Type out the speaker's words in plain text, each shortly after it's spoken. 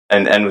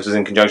and this was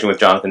in conjunction with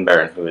Jonathan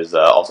Barron, who is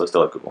also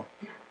still at Google.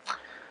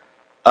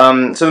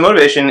 So the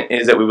motivation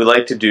is that we would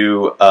like to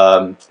do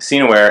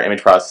scene-aware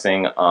image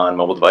processing on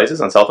mobile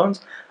devices, on cell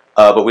phones,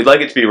 but we'd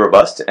like it to be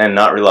robust and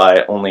not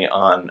rely only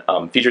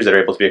on features that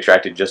are able to be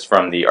extracted just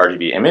from the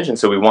RGB image, and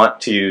so we want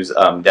to use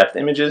depth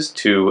images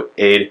to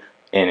aid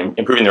in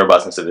improving the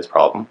robustness of this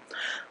problem.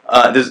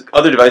 There's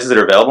other devices that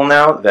are available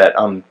now that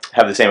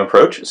have the same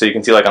approach. So you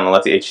can see, like on the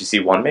left, the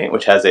HTC One Mate,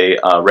 which has a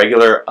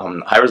regular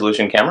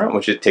high-resolution camera,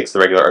 which it takes the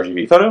regular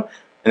RGB photo,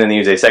 and then they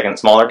use a second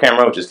smaller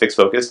camera, which is fixed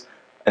focus,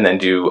 and then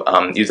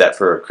use that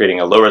for creating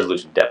a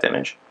low-resolution depth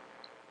image.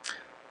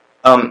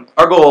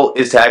 Our goal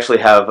is to actually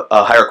have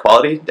a higher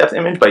quality depth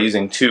image by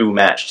using two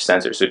matched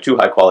sensors, so two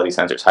high-quality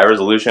sensors, high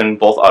resolution,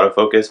 both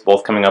autofocus,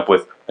 both coming up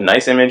with a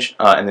nice image,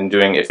 and then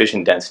doing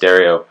efficient dense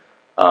stereo,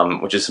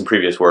 which is some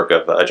previous work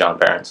of John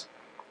Barron's.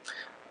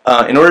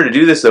 In order to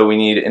do this, though,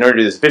 in order to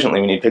do this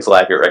efficiently, we need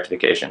pixel-accurate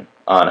rectification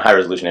on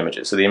high-resolution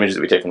images. So the images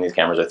that we take from these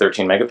cameras are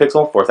 13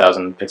 megapixel,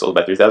 4,000 pixels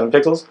by 3,000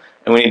 pixels,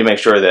 and we need to make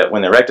sure that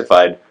when they're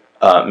rectified,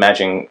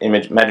 matching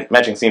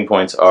scene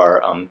points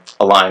are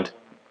aligned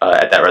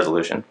at that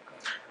resolution.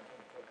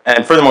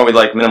 And furthermore, we'd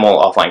like minimal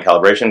offline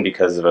calibration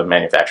because of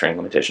manufacturing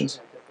limitations.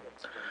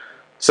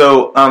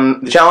 So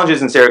the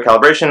challenges in stereo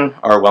calibration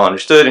are well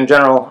understood in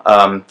general.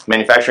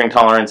 Manufacturing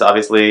tolerance,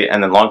 obviously,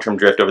 and then long-term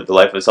drift over the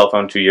life of a cell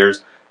phone, 2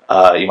 years.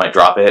 You might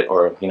drop it,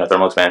 or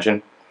thermal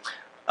expansion.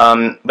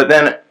 But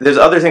then there's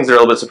other things that are a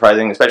little bit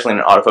surprising, especially in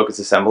an autofocus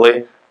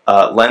assembly.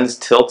 Lens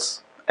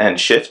tilts and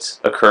shifts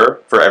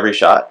occur for every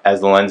shot as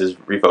the lens is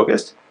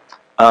refocused.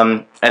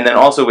 And then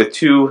also with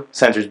two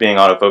sensors being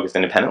autofocused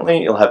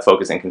independently, you'll have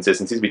focus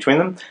inconsistencies between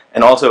them,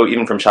 and also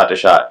even from shot to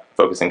shot,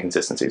 focus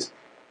inconsistencies.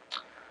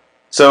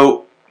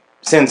 So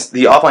since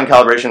the offline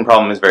calibration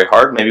problem is very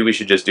hard, maybe we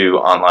should just do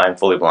online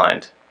fully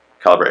blind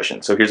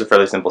calibration. So here's a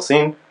fairly simple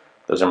scene.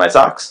 Those are my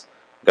socks.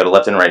 I've got a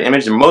left and right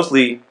image. They're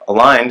mostly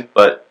aligned,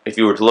 but if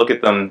you were to look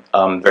at them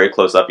very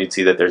close up, you'd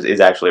see that there is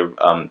actually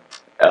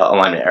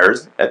alignment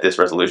errors at this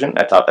resolution,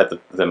 at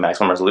the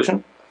maximum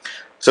resolution.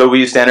 So we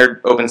use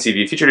standard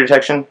OpenCV feature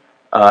detection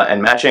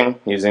and matching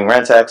using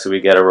Ransack, so we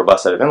get a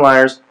robust set of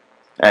inliers.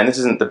 And this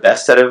isn't the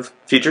best set of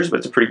features, but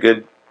it's a pretty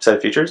good set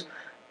of features.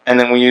 And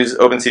then we use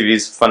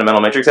OpenCV's fundamental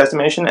matrix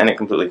estimation, and it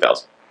completely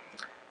fails.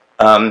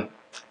 And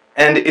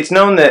it's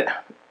known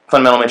that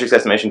fundamental matrix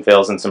estimation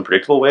fails in some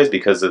predictable ways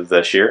because of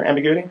the shear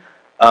ambiguity.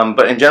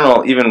 But in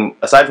general, even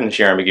aside from the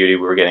shear ambiguity,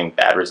 we were getting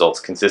bad results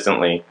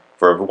consistently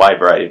for a wide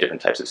variety of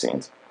different types of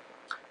scenes.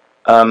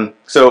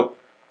 So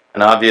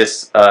an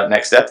obvious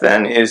next step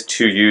then is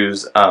to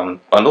use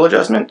bundle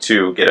adjustment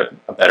to get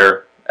a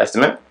better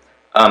estimate.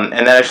 And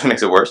that actually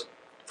makes it worse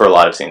for a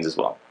lot of scenes as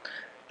well.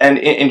 And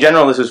in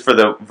general, this was for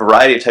the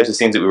variety of types of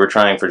scenes that we were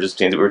trying for just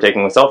scenes that we were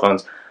taking with cell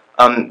phones.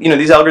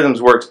 These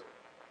algorithms worked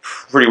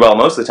pretty well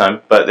most of the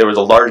time, but there was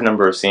a large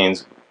number of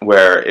scenes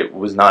where it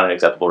was not an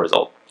acceptable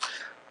result.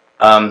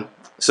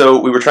 So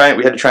we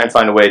had to try and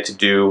find a way to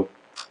do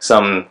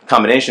some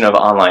combination of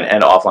online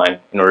and offline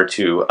in order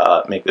to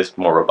make this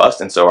more robust.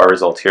 And so our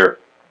result here,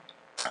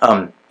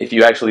 if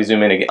you actually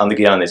zoom in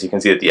again on this, you can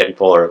see that the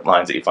epipolar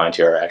lines that you find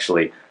here are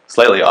actually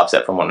slightly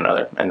offset from one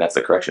another, and that's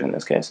the correction in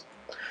this case.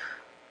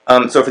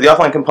 So for the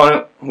offline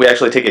component, we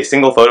actually take a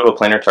single photo of a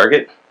planar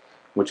target,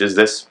 which is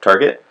this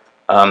target.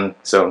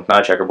 So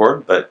not a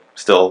checkerboard, but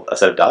still a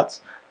set of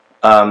dots.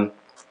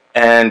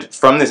 And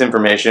from this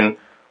information,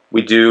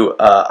 we do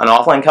an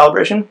offline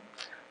calibration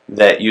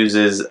that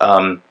uses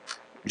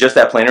just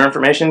that planar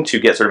information to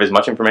get sort of as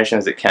much information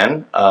as it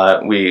can.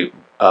 We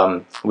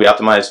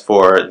optimize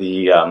for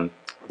the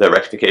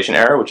rectification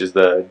error, which is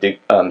the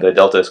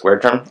delta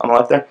squared term on the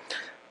left there.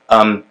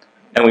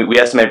 And we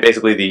estimate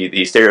basically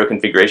the stereo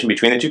configuration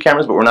between the two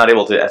cameras, but we're not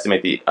able to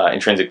estimate the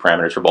intrinsic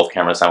parameters for both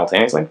cameras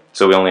simultaneously,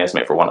 so we only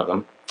estimate for one of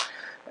them.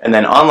 And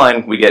then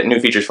online, we get new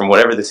features from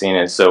whatever the scene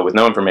is, so with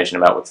no information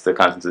about what the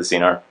contents of the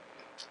scene are.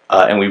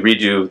 And we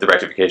redo the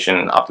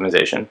rectification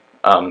optimization,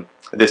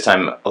 this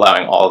time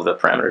allowing all of the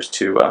parameters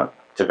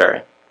to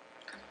vary.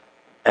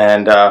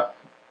 And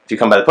if you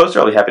come by the poster,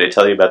 I'll be happy to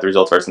tell you about the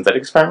results of our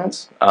synthetic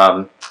experiments,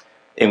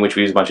 in which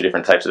we use a bunch of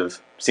different types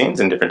of scenes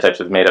and different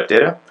types of made-up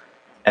data.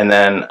 And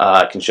then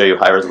I can show you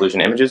high-resolution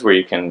images where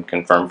you can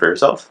confirm for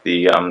yourself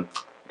the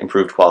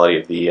improved quality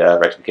of the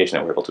rectification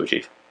that we're able to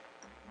achieve.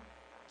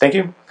 Thank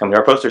you. Come to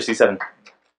our poster, C7.